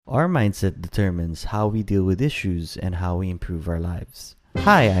Our mindset determines how we deal with issues and how we improve our lives.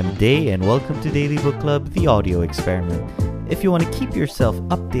 Hi, I'm Day and welcome to Daily Book Club, the audio experiment. If you want to keep yourself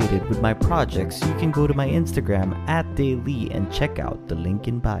updated with my projects, you can go to my Instagram @Daylee and check out the link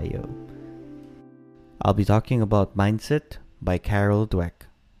in bio. I'll be talking about Mindset by Carol Dweck.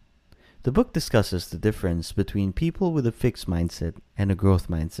 The book discusses the difference between people with a fixed mindset and a growth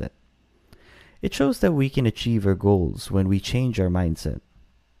mindset. It shows that we can achieve our goals when we change our mindset.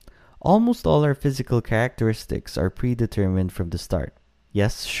 Almost all our physical characteristics are predetermined from the start.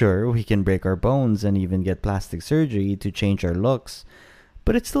 Yes, sure, we can break our bones and even get plastic surgery to change our looks,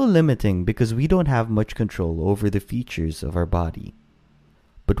 but it's still limiting because we don't have much control over the features of our body.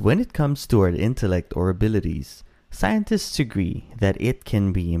 But when it comes to our intellect or abilities, scientists agree that it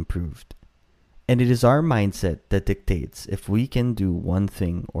can be improved. And it is our mindset that dictates if we can do one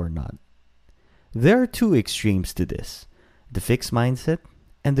thing or not. There are two extremes to this, the fixed mindset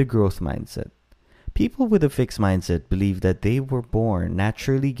and the growth mindset. People with a fixed mindset believe that they were born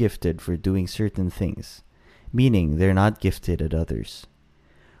naturally gifted for doing certain things, meaning they're not gifted at others.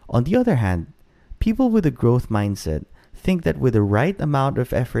 On the other hand, people with a growth mindset think that with the right amount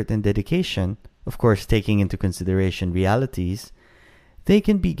of effort and dedication, of course taking into consideration realities, they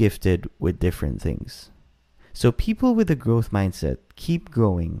can be gifted with different things. So people with a growth mindset keep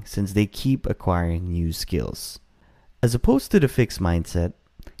growing since they keep acquiring new skills. As opposed to the fixed mindset,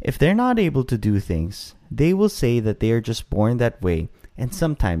 if they're not able to do things, they will say that they are just born that way and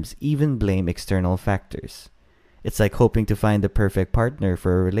sometimes even blame external factors. It's like hoping to find the perfect partner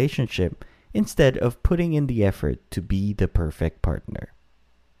for a relationship instead of putting in the effort to be the perfect partner.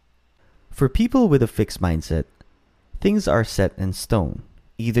 For people with a fixed mindset, things are set in stone.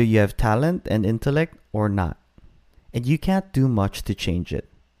 Either you have talent and intellect or not, and you can't do much to change it.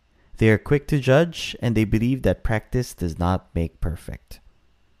 They are quick to judge and they believe that practice does not make perfect.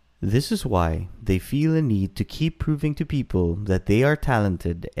 This is why they feel a need to keep proving to people that they are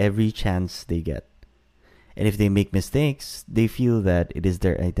talented every chance they get. And if they make mistakes, they feel that it is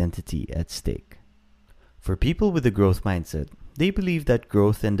their identity at stake. For people with a growth mindset, they believe that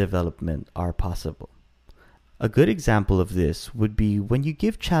growth and development are possible. A good example of this would be when you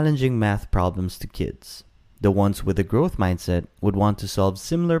give challenging math problems to kids. The ones with a growth mindset would want to solve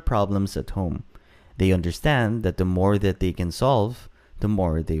similar problems at home. They understand that the more that they can solve, the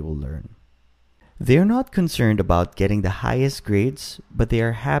more they will learn. They are not concerned about getting the highest grades, but they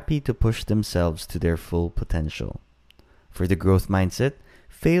are happy to push themselves to their full potential. For the growth mindset,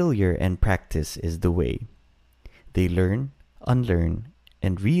 failure and practice is the way. They learn, unlearn,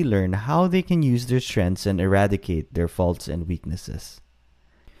 and relearn how they can use their strengths and eradicate their faults and weaknesses.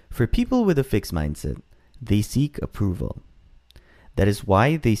 For people with a fixed mindset, they seek approval. That is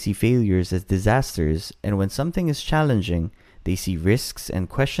why they see failures as disasters, and when something is challenging, they see risks and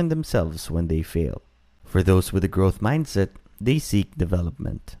question themselves when they fail. For those with a growth mindset, they seek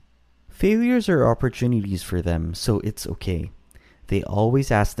development. Failures are opportunities for them, so it's okay. They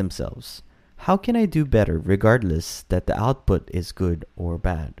always ask themselves, how can I do better regardless that the output is good or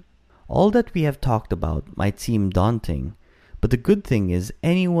bad? All that we have talked about might seem daunting, but the good thing is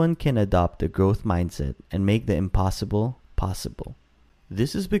anyone can adopt a growth mindset and make the impossible possible.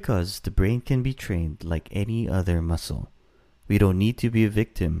 This is because the brain can be trained like any other muscle. We don't need to be a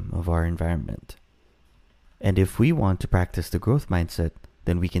victim of our environment. And if we want to practice the growth mindset,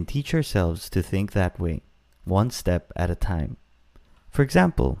 then we can teach ourselves to think that way, one step at a time. For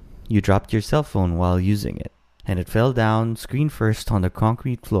example, you dropped your cell phone while using it, and it fell down screen first on the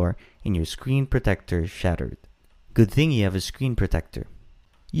concrete floor and your screen protector shattered. Good thing you have a screen protector.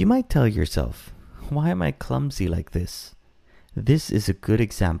 You might tell yourself, why am I clumsy like this? This is a good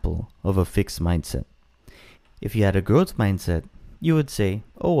example of a fixed mindset. If you had a growth mindset, you would say,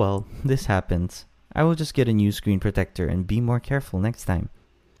 oh well, this happens. I will just get a new screen protector and be more careful next time.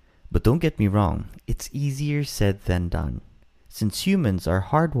 But don't get me wrong, it's easier said than done, since humans are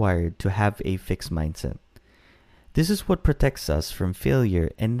hardwired to have a fixed mindset. This is what protects us from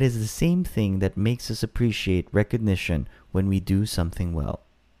failure, and it is the same thing that makes us appreciate recognition when we do something well.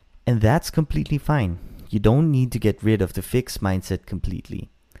 And that's completely fine. You don't need to get rid of the fixed mindset completely.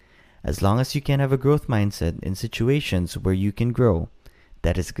 As long as you can have a growth mindset in situations where you can grow,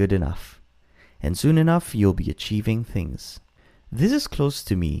 that is good enough. And soon enough, you'll be achieving things. This is close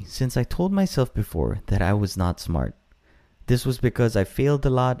to me since I told myself before that I was not smart. This was because I failed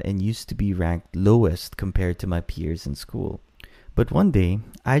a lot and used to be ranked lowest compared to my peers in school. But one day,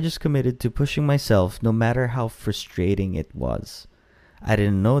 I just committed to pushing myself no matter how frustrating it was. I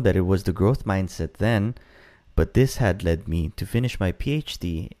didn't know that it was the growth mindset then, but this had led me to finish my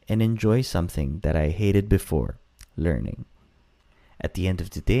PhD and enjoy something that I hated before, learning. At the end of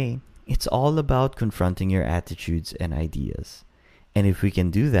the day, it's all about confronting your attitudes and ideas. And if we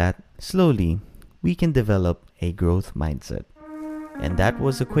can do that, slowly, we can develop a growth mindset. And that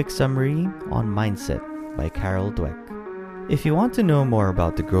was a quick summary on Mindset by Carol Dweck. If you want to know more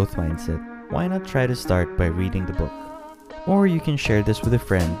about the growth mindset, why not try to start by reading the book? Or you can share this with a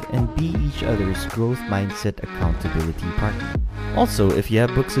friend and be each other's growth mindset accountability partner. Also, if you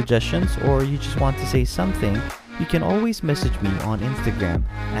have book suggestions or you just want to say something, you can always message me on Instagram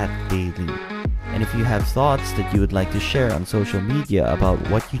 @daily. And if you have thoughts that you would like to share on social media about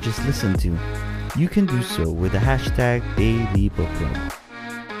what you just listened to, you can do so with the hashtag #DailyBookClub.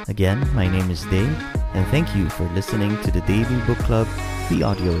 Again, my name is Day, and thank you for listening to the Daily Book Club, the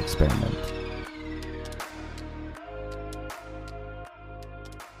audio experiment.